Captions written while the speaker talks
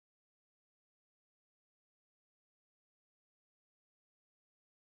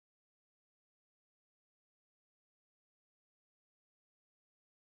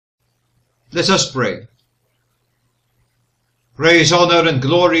Let us pray. Praise, honour and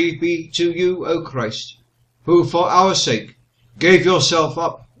glory be to you, O Christ, who for our sake gave yourself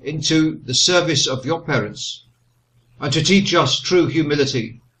up into the service of your parents, and to teach us true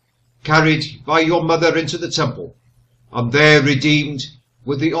humility, carried by your mother into the temple, and there redeemed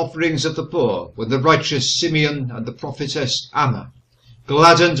with the offerings of the poor, when the righteous Simeon and the prophetess Anna,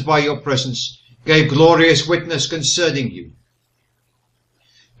 gladdened by your presence, gave glorious witness concerning you.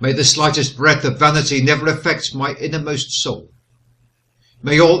 May the slightest breath of vanity never affect my innermost soul.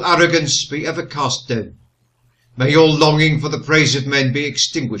 May all arrogance be ever cast down. May all longing for the praise of men be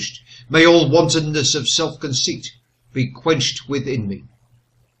extinguished. May all wantonness of self-conceit be quenched within me.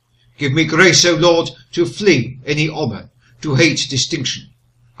 Give me grace, O Lord, to flee any honour, to hate distinction,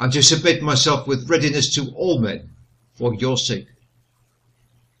 and to submit myself with readiness to all men for your sake.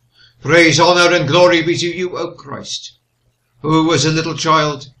 Praise, honour and glory be to you, O Christ, who as a little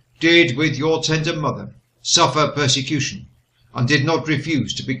child did with your tender mother suffer persecution, and did not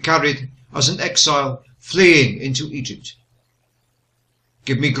refuse to be carried as an exile fleeing into Egypt.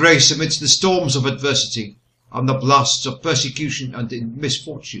 Give me grace amidst the storms of adversity and the blasts of persecution and in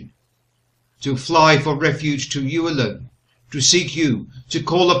misfortune, to fly for refuge to you alone, to seek you, to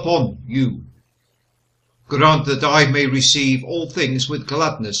call upon you. Grant that I may receive all things with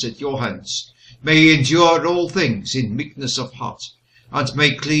gladness at your hands, may endure all things in meekness of heart, and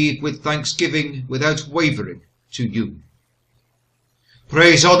may cleave with thanksgiving without wavering to you.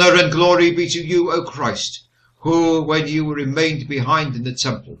 Praise, honour and glory be to you, O Christ, who, when you remained behind in the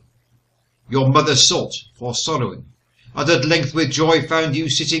temple, your mother sought for sorrowing, and at length with joy found you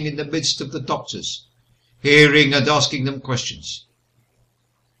sitting in the midst of the doctors, hearing and asking them questions.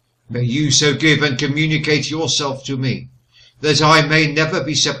 May you so give and communicate yourself to me, that I may never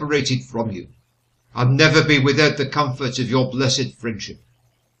be separated from you, and never be without the comfort of your blessed friendship.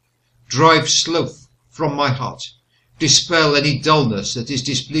 Drive sloth from my heart, dispel any dullness that is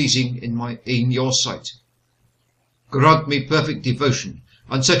displeasing in your sight. Grant me perfect devotion,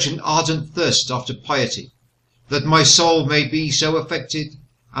 and such an ardent thirst after piety, that my soul may be so affected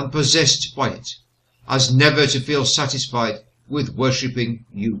and possessed by it, as never to feel satisfied with worshipping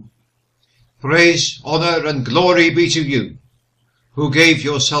you. Praise, honour, and glory be to you, who gave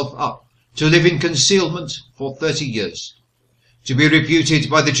yourself up to live in concealment for 30 years, to be reputed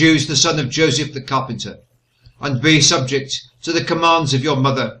by the Jews the son of Joseph the carpenter, and be subject to the commands of your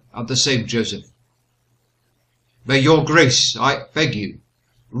mother and the same Joseph. May your grace, I beg you,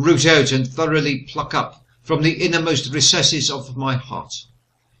 root out and thoroughly pluck up from the innermost recesses of my heart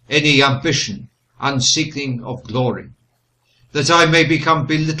any ambition and seeking of glory, that I may become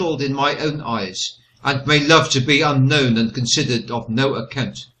belittled in my own eyes, and may love to be unknown and considered of no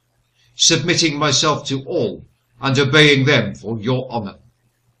account, submitting myself to all and obeying them for your honour.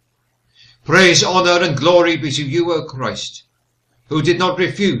 Praise, honour, and glory be to you, O Christ, who did not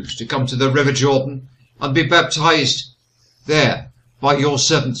refuse to come to the river Jordan and be baptized there by your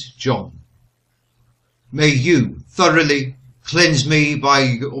servant John. May you thoroughly cleanse me by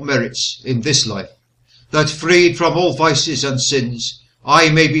your merits in this life, that freed from all vices and sins, I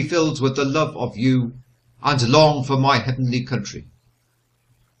may be filled with the love of you and long for my heavenly country.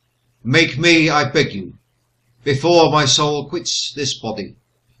 Make me, I beg you, before my soul quits this body,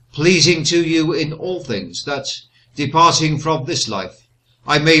 pleasing to you in all things, that, departing from this life,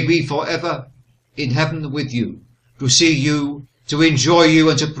 I may be for ever in heaven with you, to see you, to enjoy you,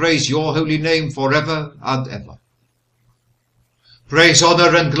 and to praise your holy name for ever and ever. Praise,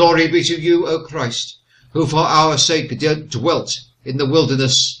 honour, and glory be to you, O Christ, who for our sake dwelt in the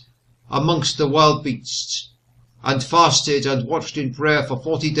wilderness amongst the wild beasts, and fasted and watched in prayer for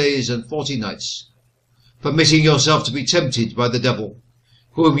 40 days and 40 nights, permitting yourself to be tempted by the devil,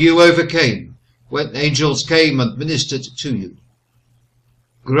 whom you overcame when angels came and ministered to you.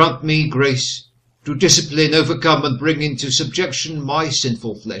 Grant me grace to discipline, overcome, and bring into subjection my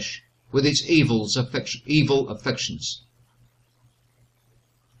sinful flesh with its evil affections.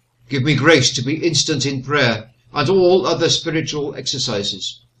 Give me grace to be instant in prayer and all other spiritual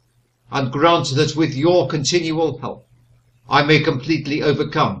exercises, and grant that with your continual help I may completely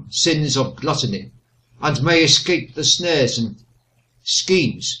overcome sins of gluttony, and may escape the snares and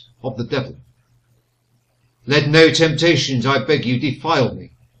schemes of the devil. Let no temptations, I beg you, defile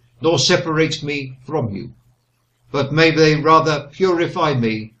me, nor separate me from you, but may they rather purify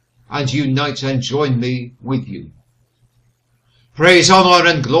me and unite and join me with you. Praise, honour,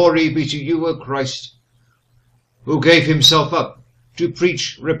 and glory be to you, O Christ, who gave himself up to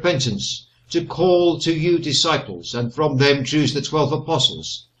preach repentance, to call to you disciples, and from them choose the 12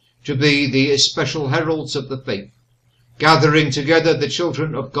 apostles, to be the especial heralds of the faith, gathering together the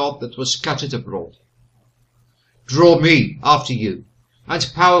children of God that were scattered abroad. Draw me after you,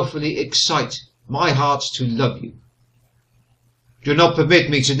 and powerfully excite my heart to love you. Do not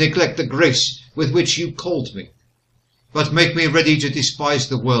permit me to neglect the grace with which you called me, but make me ready to despise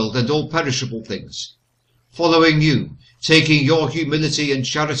the world and all perishable things, following you, taking your humility and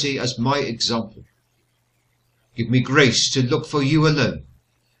charity as my example. Give me grace to look for you alone,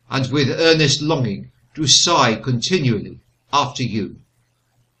 and with earnest longing to sigh continually after you.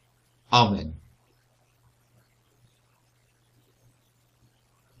 Amen.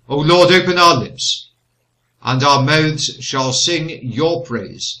 O Lord, open our lips, and our mouths shall sing your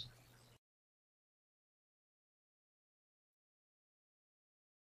praise.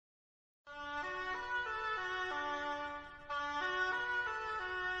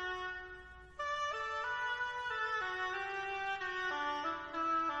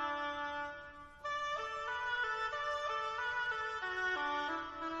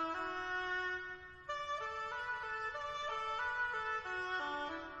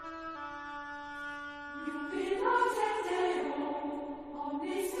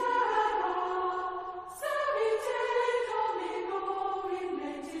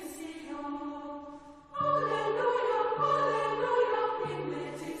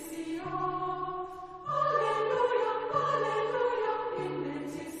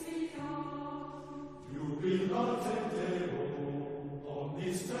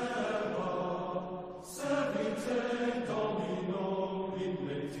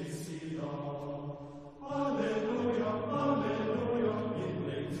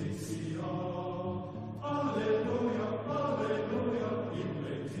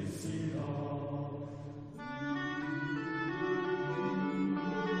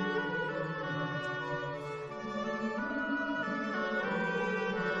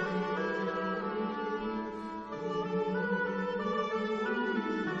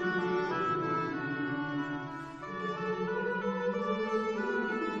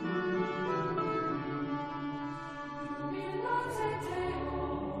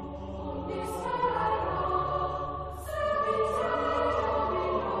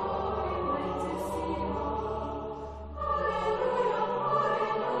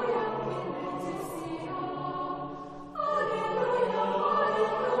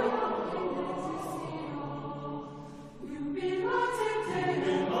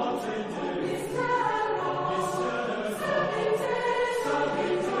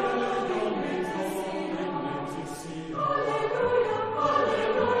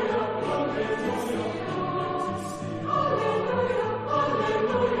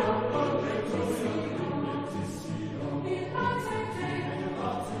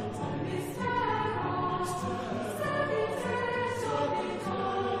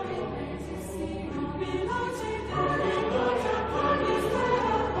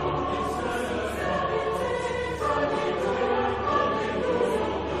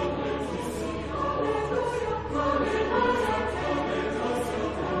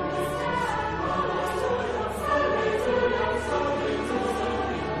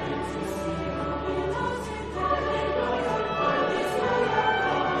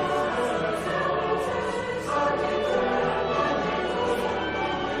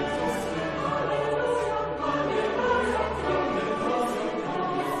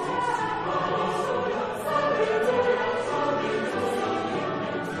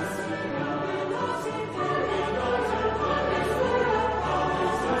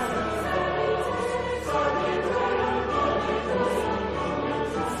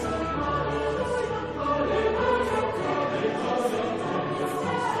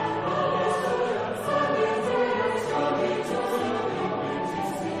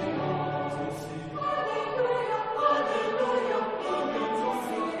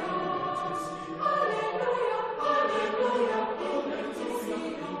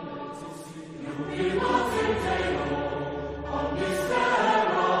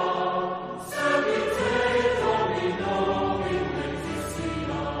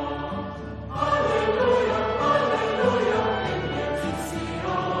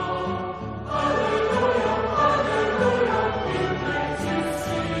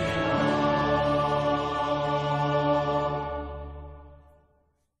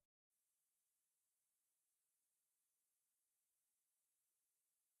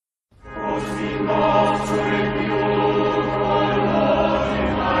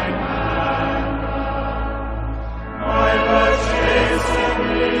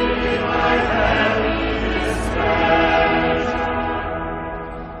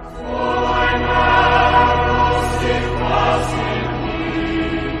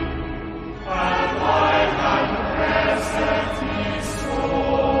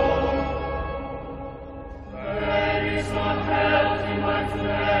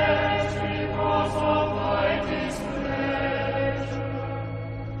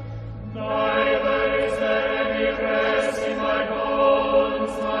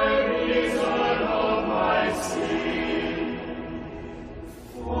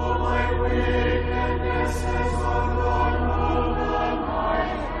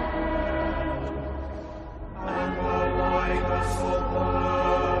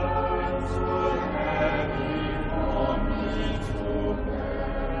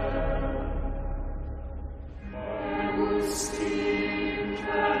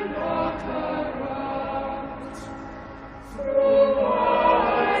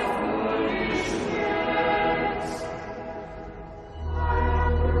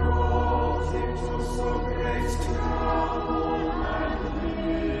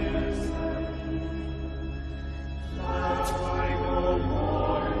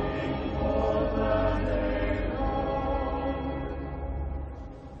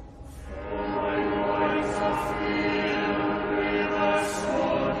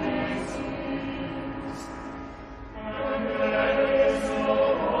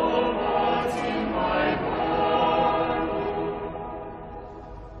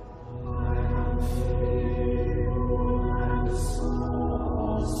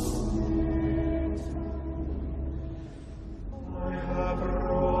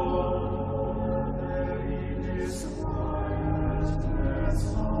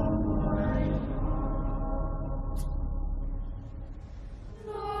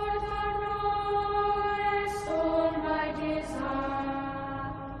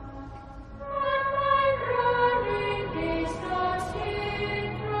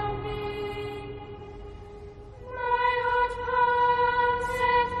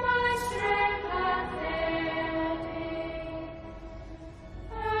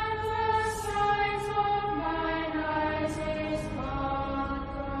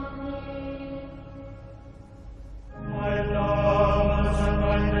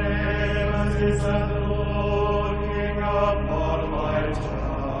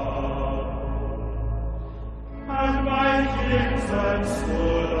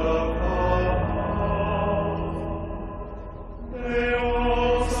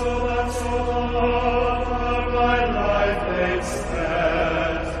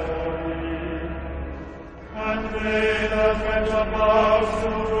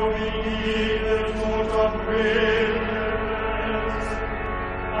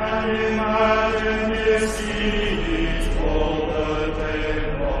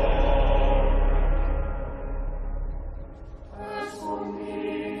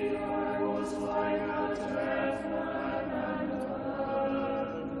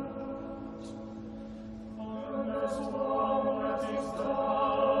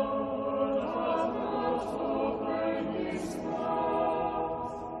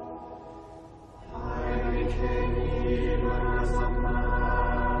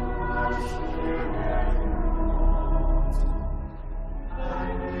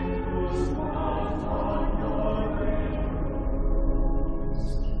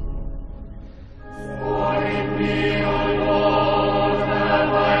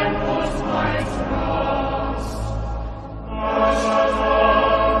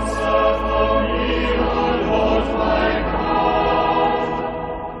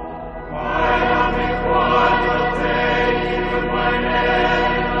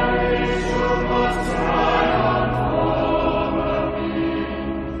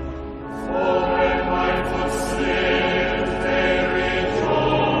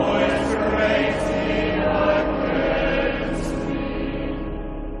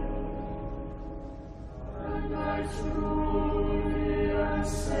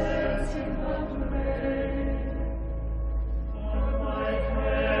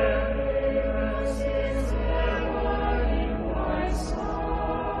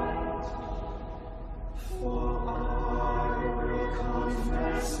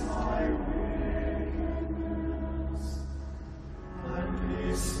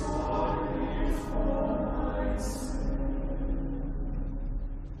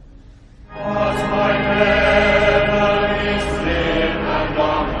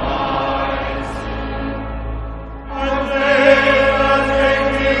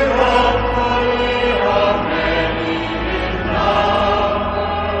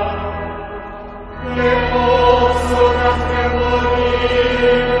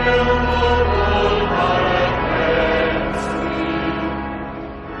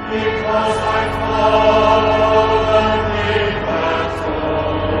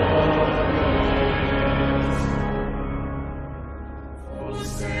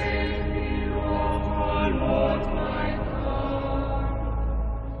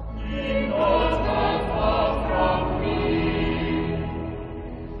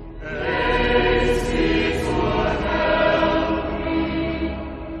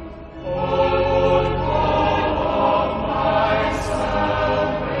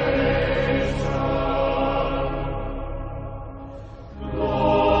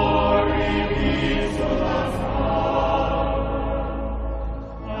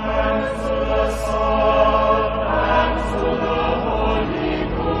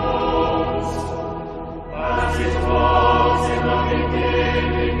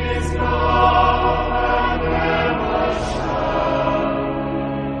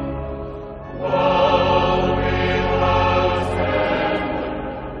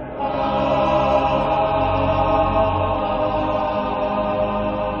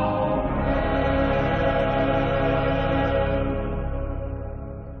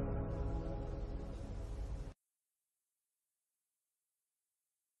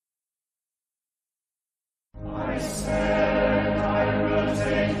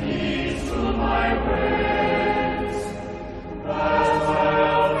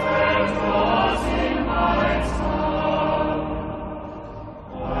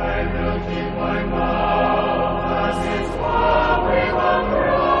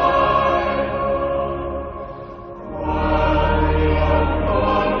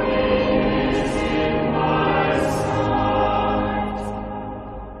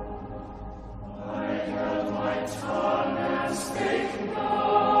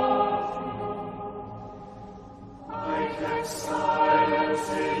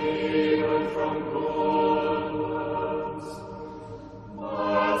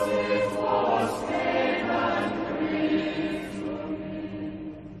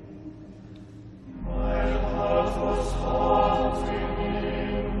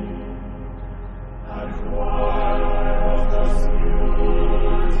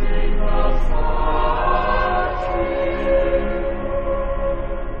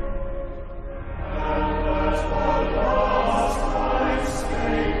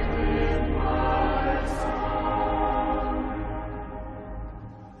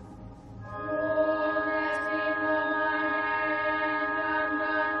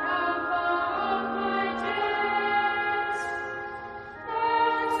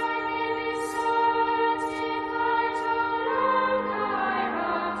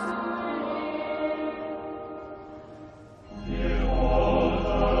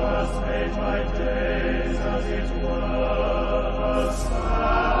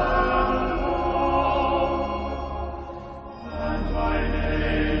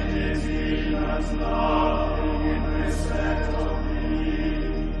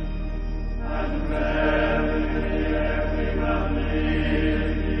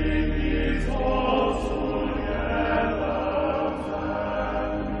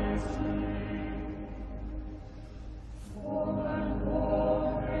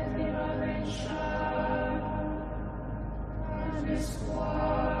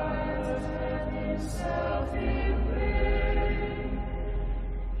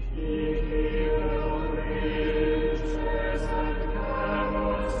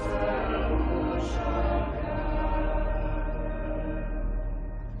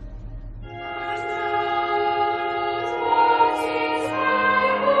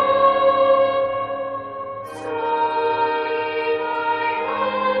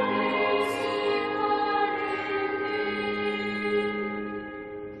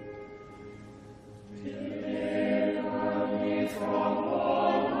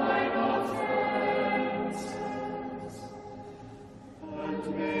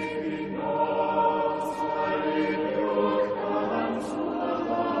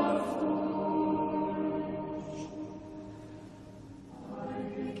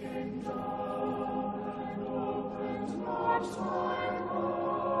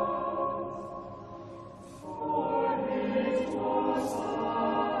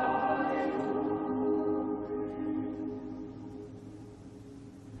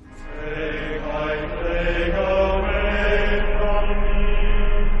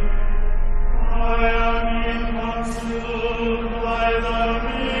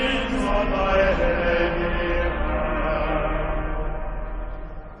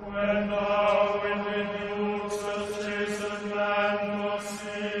 When thou in the use of chastened man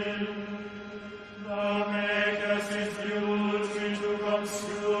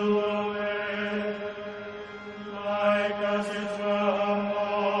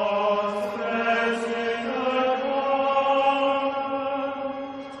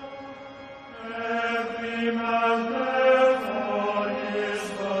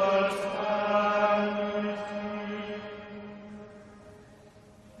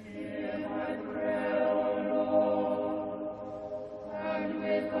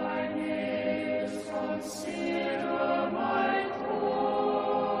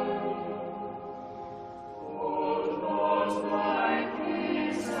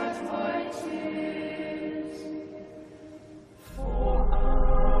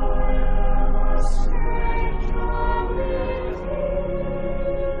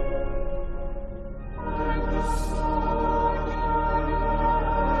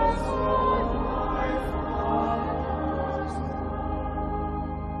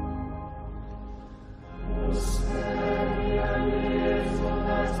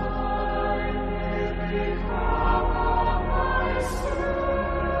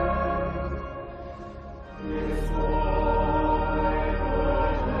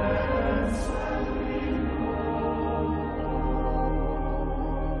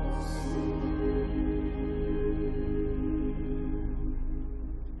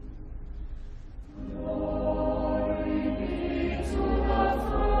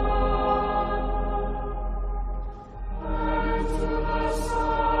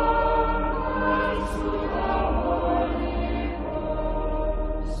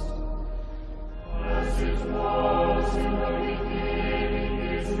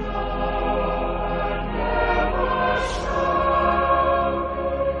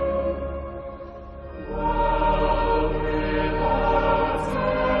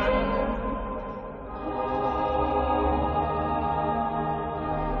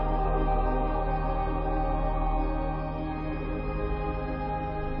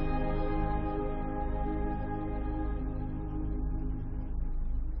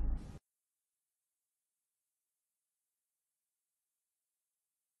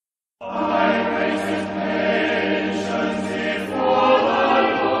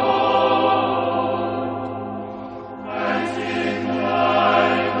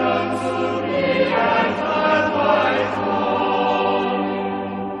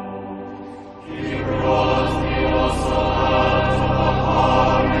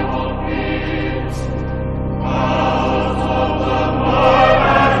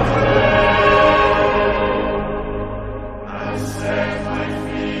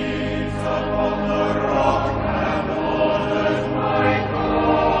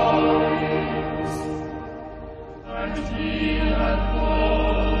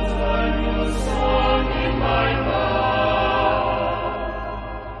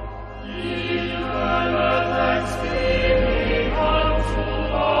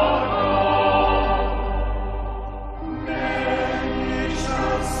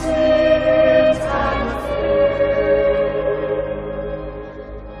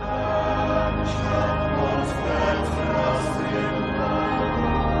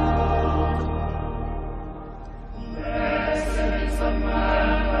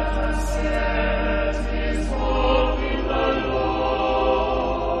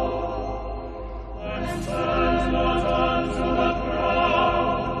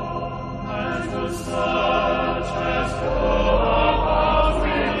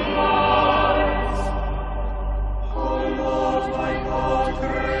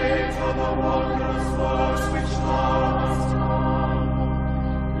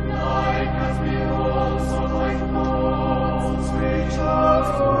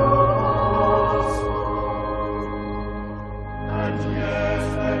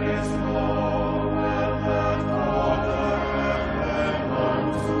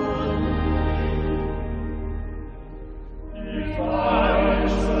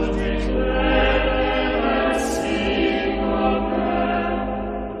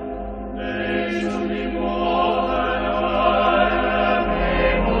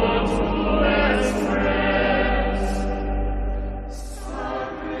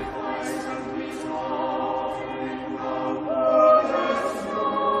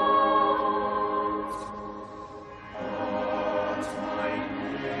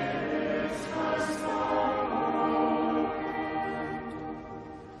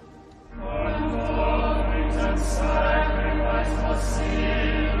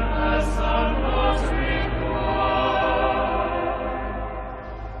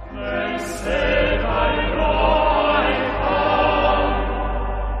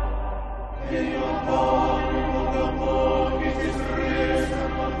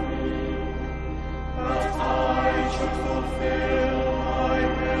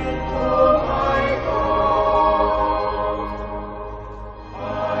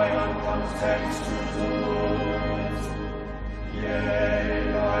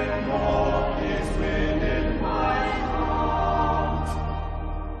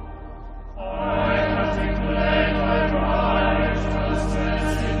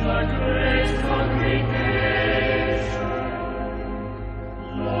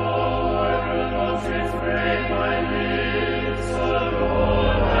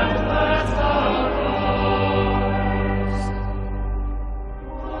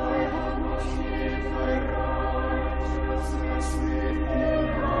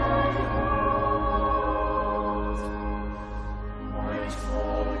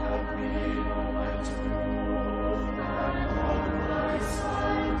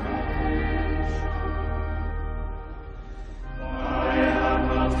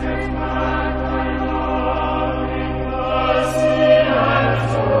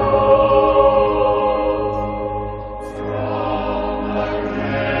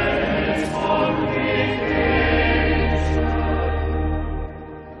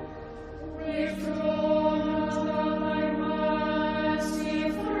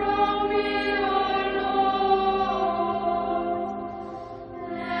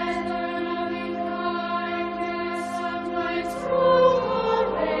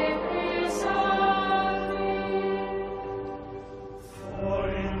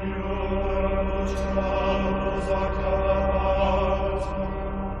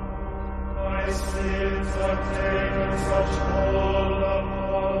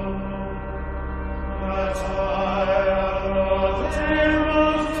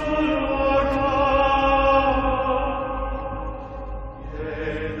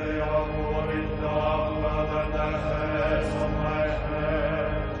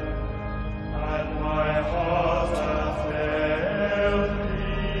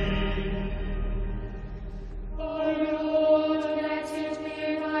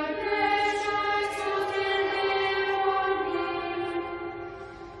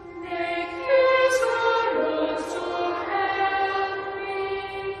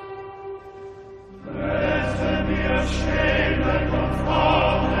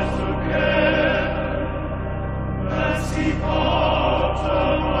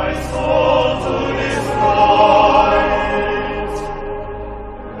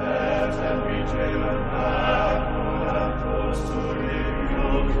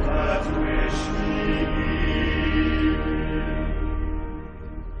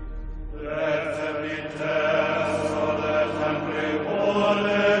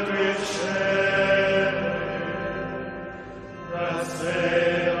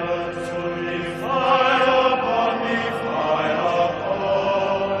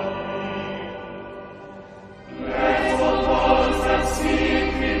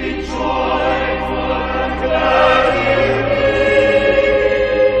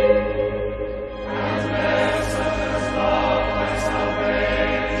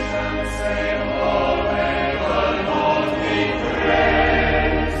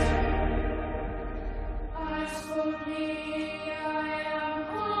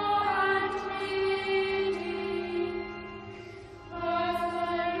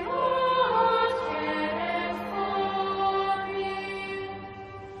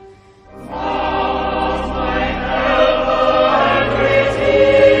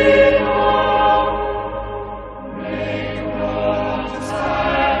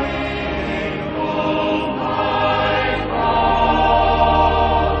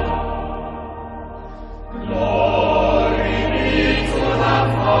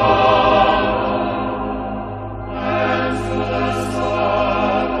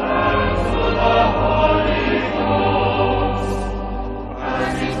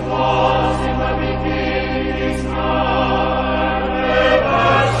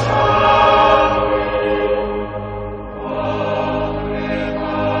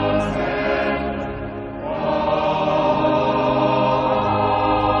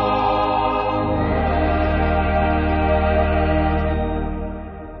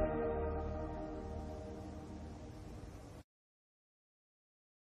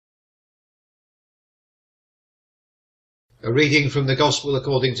A reading from the Gospel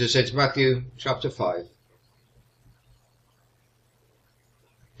according to St. Matthew, chapter 5.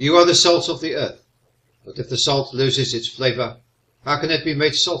 You are the salt of the earth, but if the salt loses its flavour, how can it be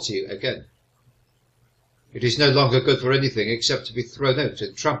made salty again? It is no longer good for anything except to be thrown out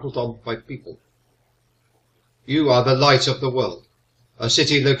and trampled on by people. You are the light of the world. A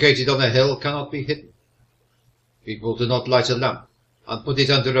city located on a hill cannot be hidden. People do not light a lamp and put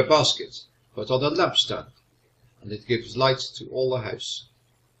it under a basket, but on a lampstand, and it gives light to all the house.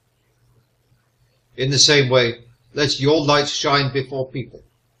 In the same way, let your light shine before people,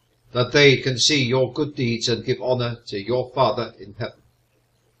 that they can see your good deeds and give honour to your Father in heaven.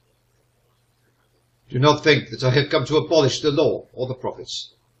 Do not think that I have come to abolish the law or the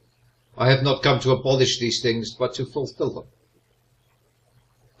prophets. I have not come to abolish these things, but to fulfill them.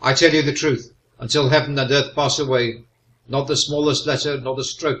 I tell you the truth, until heaven and earth pass away, not the smallest letter nor the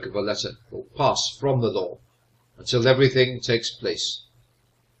stroke of a letter will pass from the law, until everything takes place.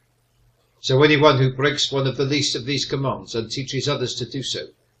 So anyone who breaks one of the least of these commands and teaches others to do so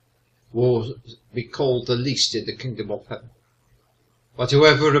will be called the least in the kingdom of heaven. But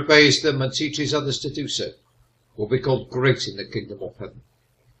whoever obeys them and teaches others to do so will be called great in the kingdom of heaven.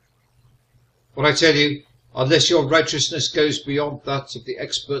 For I tell you, unless your righteousness goes beyond that of the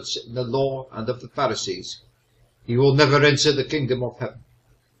experts in the law and of the Pharisees, you will never enter the kingdom of heaven.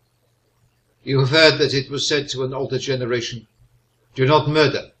 You have heard that it was said to an older generation, do not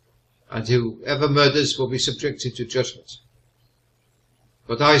murder, and whoever murders will be subjected to judgment.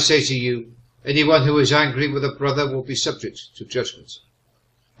 But I say to you, anyone who is angry with a brother will be subject to judgment.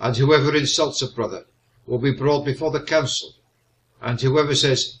 And whoever insults a brother will be brought before the council, and whoever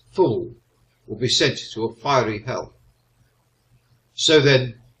says, fool, will be sent to a fiery hell. So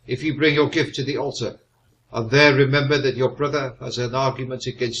then, if you bring your gift to the altar, and there remember that your brother has an argument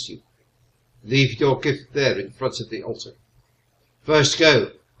against you, leave your gift there in front of the altar. First go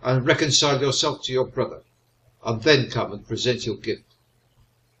and reconcile yourself to your brother, and then come and present your gift.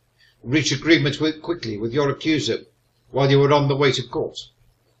 Reach agreement quickly with your accuser while you are on the way to court,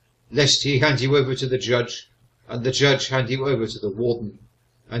 lest he hand you over to the judge, and the judge hand you over to the warden,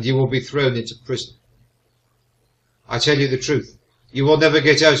 and you will be thrown into prison. I tell you the truth, you will never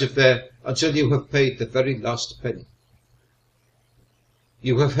get out of there until you have paid the very last penny.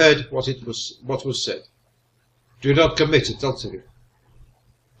 You have heard what was said. Do not commit adultery.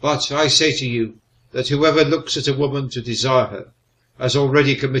 But I say to you that whoever looks at a woman to desire her has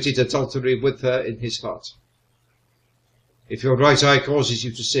already committed adultery with her in his heart. If your right eye causes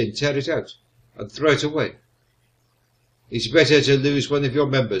you to sin, tear it out and throw it away. It's better to lose one of your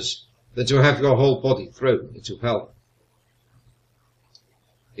members than to have your whole body thrown into hell.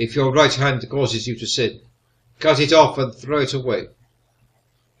 If your right hand causes you to sin, cut it off and throw it away.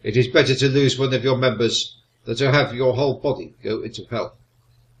 It is better to lose one of your members than to have your whole body go into hell.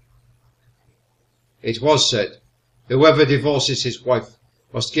 It was said, whoever divorces his wife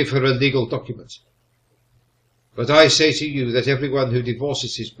must give her a legal document. But I say to you that everyone who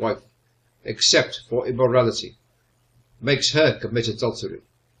divorces his wife, except for immorality, makes her commit adultery,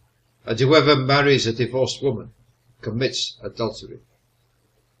 and whoever marries a divorced woman commits adultery.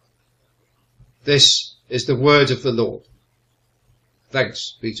 This is the word of the Lord.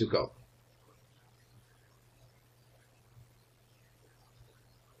 Thanks be to God.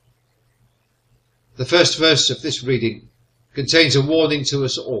 The first verse of this reading contains a warning to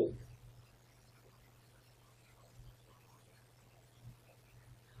us all.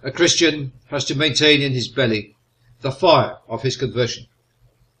 A Christian has to maintain in his belly the fire of his conversion.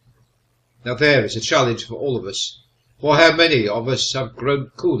 Now there is a challenge for all of us, for how many of us have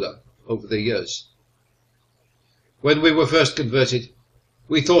grown cooler over the years? When we were first converted,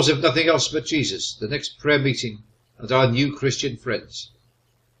 we thought of nothing else but Jesus, the next prayer meeting, and our new Christian friends.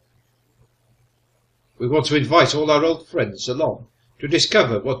 We want to invite all our old friends along to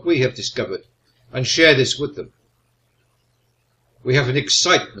discover what we have discovered and share this with them. We have an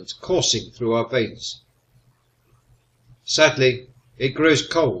excitement coursing through our veins. Sadly, it grows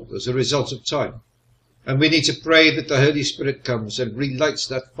cold as a result of time, and we need to pray that the Holy Spirit comes and relights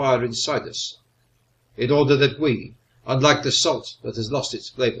that fire inside us, in order that we, unlike the salt that has lost its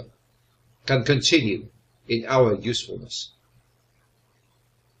flavour, can continue in our usefulness.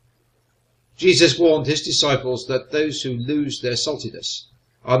 Jesus warned his disciples that those who lose their saltiness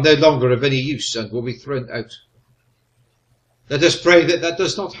are no longer of any use and will be thrown out. Let us pray that that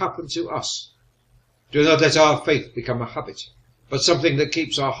does not happen to us. Do not let our faith become a habit, but something that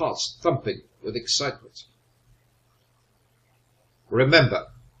keeps our hearts thumping with excitement. Remember,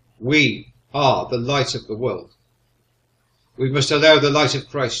 we are the light of the world. We must allow the light of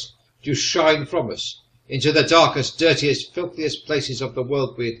Christ to shine from us into the darkest, dirtiest, filthiest places of the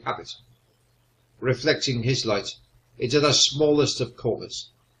world we inhabit, reflecting his light into the smallest of corners.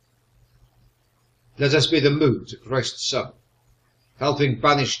 Let us be the moon to Christ's sun, helping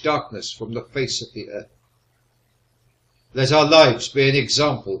banish darkness from the face of the earth. Let our lives be an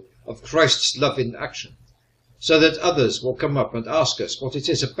example of Christ's love in action, so that others will come up and ask us what it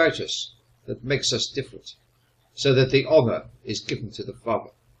is about us that makes us different, so that the honour is given to the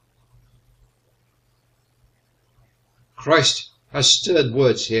Father. Christ has stern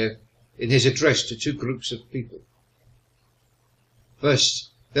words here in his address to two groups of people. First,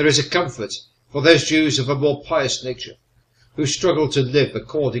 there is a comfort for those Jews of a more pious nature who struggle to live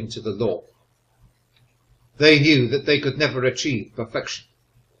according to the law. They knew that they could never achieve perfection,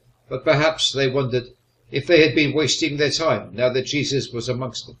 but perhaps they wondered if they had been wasting their time now that Jesus was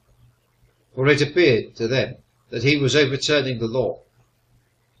amongst them, for it appeared to them that he was overturning the law.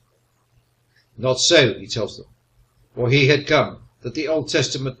 Not so, he tells them, for he had come that the Old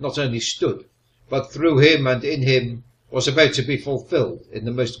Testament not only stood, but through him and in him was about to be fulfilled in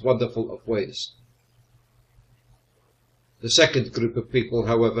the most wonderful of ways. The second group of people,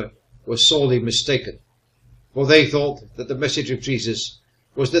 however, was sorely mistaken, for they thought that the message of Jesus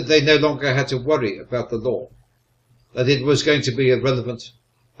was that they no longer had to worry about the law, that it was going to be irrelevant,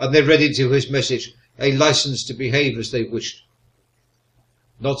 and they read into his message a license to behave as they wished.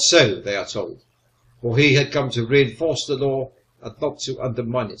 Not so, they are told, for he had come to reinforce the law and not to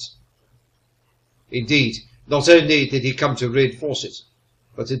undermine it. Indeed, not only did he come to reinforce it,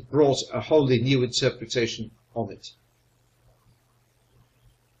 but it brought a wholly new interpretation on it.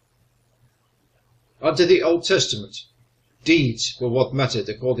 Under the Old Testament, deeds were what mattered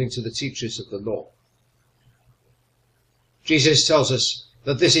according to the teachers of the law. Jesus tells us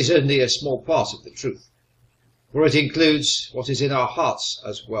that this is only a small part of the truth, for it includes what is in our hearts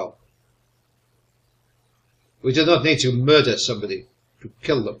as well. We do not need to murder somebody to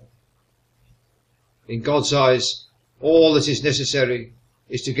kill them. In God's eyes, all that is necessary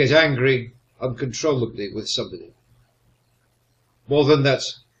is to get angry uncontrollably with somebody. More than that,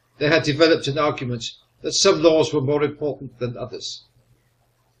 they had developed an argument that some laws were more important than others.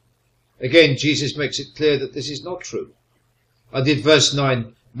 Again, Jesus makes it clear that this is not true, and in verse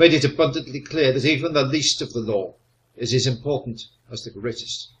 9 made it abundantly clear that even the least of the law is as important as the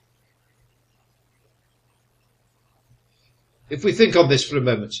greatest. If we think on this for a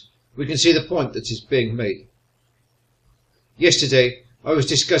moment, we can see the point that is being made. Yesterday, I was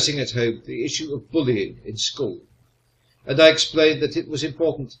discussing at home the issue of bullying in school, and I explained that it was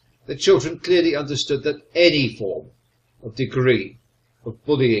important that children clearly understood that any form of degree of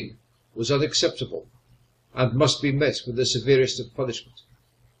bullying was unacceptable and must be met with the severest of punishment.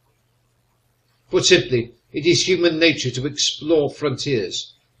 Put simply, it is human nature to explore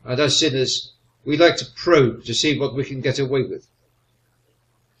frontiers, and as sinners, we like to probe to see what we can get away with.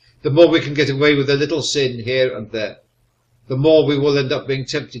 The more we can get away with a little sin here and there, the more we will end up being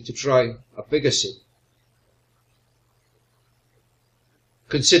tempted to try a bigger sin.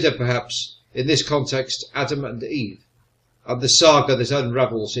 Consider perhaps, in this context, Adam and Eve, and the saga that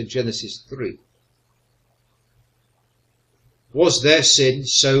unravels in Genesis 3. Was their sin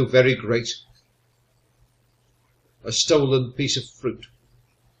so very great? A stolen piece of fruit.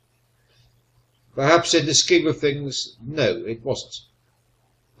 Perhaps in the scheme of things, no, it wasn't.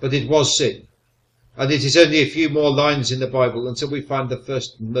 But it was sin, and it is only a few more lines in the Bible until we find the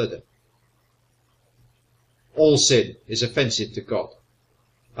first murder. All sin is offensive to God,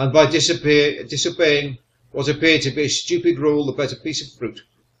 and by disobeying what appeared to be a stupid rule about a piece of fruit,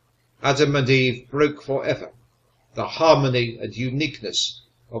 Adam and Eve broke forever the harmony and uniqueness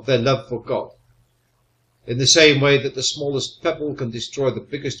of their love for God, in the same way that the smallest pebble can destroy the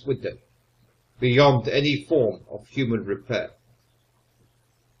biggest window, beyond any form of human repair.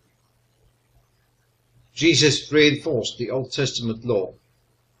 Jesus reinforced the Old Testament law,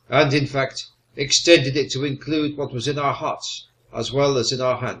 and in fact extended it to include what was in our hearts as well as in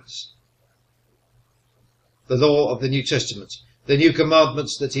our hands. The law of the New Testament, the new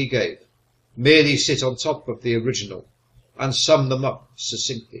commandments that he gave, merely sit on top of the original and sum them up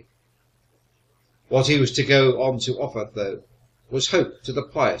succinctly. What he was to go on to offer, though, was hope to the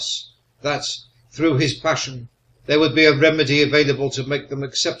pious, that, through his passion, there would be a remedy available to make them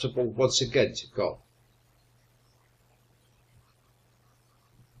acceptable once again to God.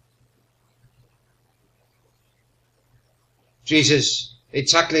 Jesus, in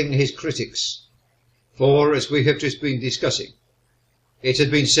tackling his critics, for, as we have just been discussing, it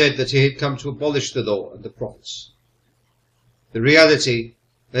had been said that he had come to abolish the law and the prophets. The reality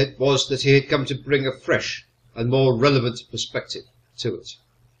was that he had come to bring a fresh and more relevant perspective to it.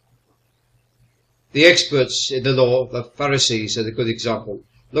 The experts in the law, the Pharisees, are a good example,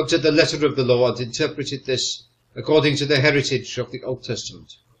 looked at the letter of the law and interpreted this according to the heritage of the Old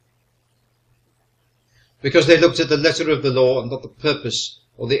Testament. Because they looked at the letter of the law and not the purpose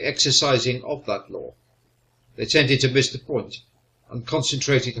or the exercising of that law, they tended to miss the point and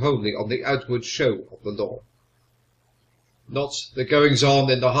concentrated wholly on the outward show of the law, not the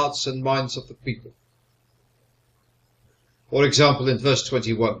goings-on in the hearts and minds of the people. For example, in verse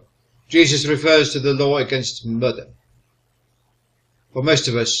 21, Jesus refers to the law against murder. For most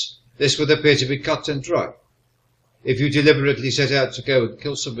of us, this would appear to be cut and dry. If you deliberately set out to go and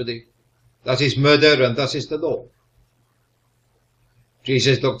kill somebody, that is murder and that is the law.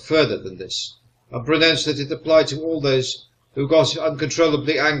 Jesus looked further than this and pronounced that it applied to all those who got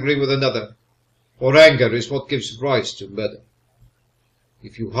uncontrollably angry with another, for anger is what gives rise to murder.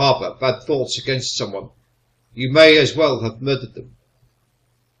 If you harbour bad thoughts against someone, you may as well have murdered them.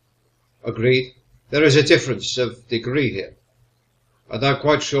 Agreed, there is a difference of degree here, and I'm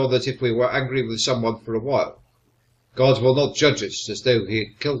quite sure that if we were angry with someone for a while, God will not judge us as though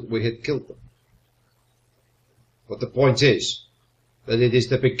we had killed them. But the point is that it is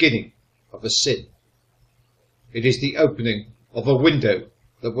the beginning of a sin. It is the opening of a window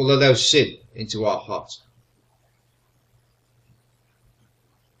that will allow sin into our heart.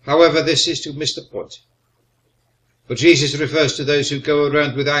 However, this is to miss the point. For Jesus refers to those who go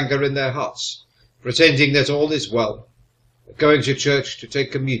around with anger in their hearts, pretending that all is well, going to church to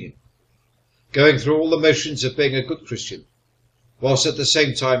take communion, going through all the motions of being a good Christian, whilst at the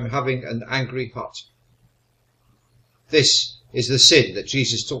same time having an angry heart. This is the sin that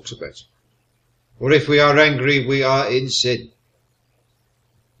Jesus talks about. For if we are angry, we are in sin.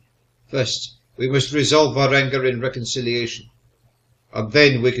 First, we must resolve our anger in reconciliation, and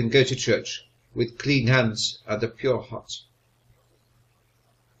then we can go to church with clean hands and a pure heart.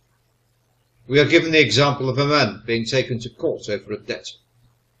 We are given the example of a man being taken to court over a debt,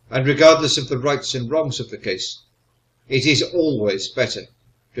 and regardless of the rights and wrongs of the case, it is always better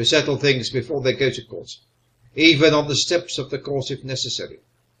to settle things before they go to court, even on the steps of the court if necessary,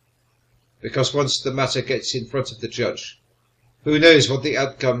 because once the matter gets in front of the judge, who knows what the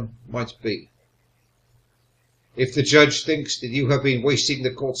outcome might be. If the judge thinks that you have been wasting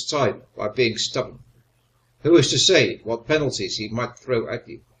the court's time by being stubborn, who is to say what penalties he might throw at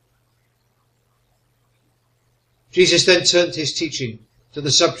you? Jesus then turned his teaching to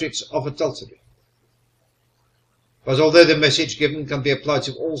the subject of adultery. But although the message given can be applied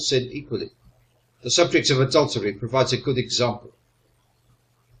to all sin equally, the subject of adultery provides a good example.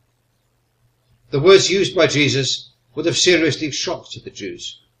 The words used by Jesus would have seriously shocked the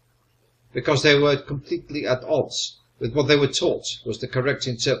Jews, because they were completely at odds with what they were taught was the correct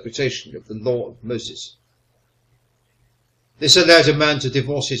interpretation of the law of Moses. This allowed a man to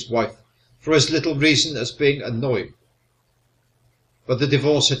divorce his wife for as little reason as being annoyed, but the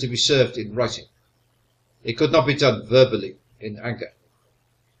divorce had to be served in writing. It could not be done verbally in anger.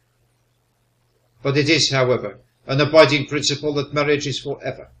 But it is, however, an abiding principle that marriage is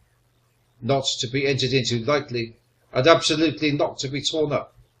forever, not to be entered into lightly, and absolutely not to be torn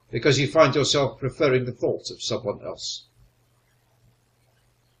up because you find yourself preferring the thoughts of someone else.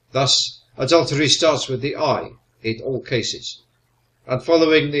 Thus, adultery starts with the eye in all cases, and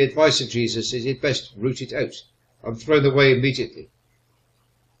following the advice of Jesus is at best rooted out and thrown away immediately.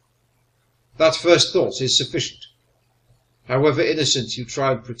 That first thought is sufficient, however innocent you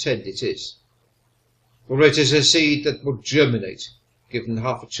try and pretend it is, for it is a seed that will germinate given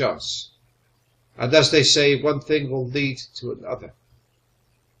half a chance, and as they say, one thing will lead to another.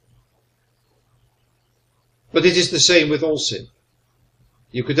 But it is the same with all sin.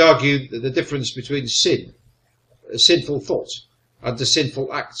 You could argue that the difference between sin, a sinful thought, and a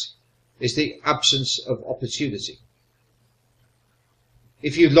sinful act is the absence of opportunity.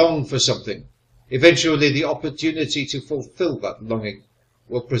 If you long for something, eventually the opportunity to fulfill that longing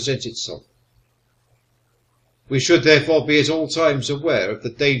will present itself. We should therefore be at all times aware of the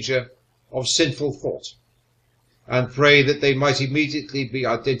danger of sinful thought, and pray that they might immediately be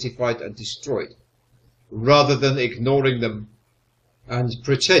identified and destroyed, rather than ignoring them and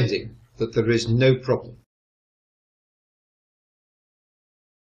pretending that there is no problem.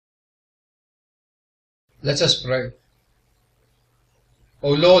 Let us pray.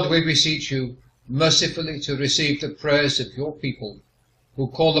 O Lord, we beseech you mercifully to receive the prayers of your people who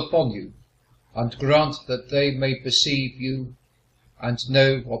call upon you, and grant that they may perceive you and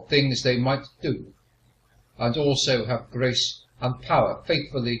know what things they might do, and also have grace and power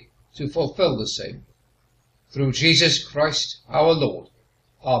faithfully to fulfill the same. Through Jesus Christ our Lord.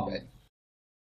 Amen.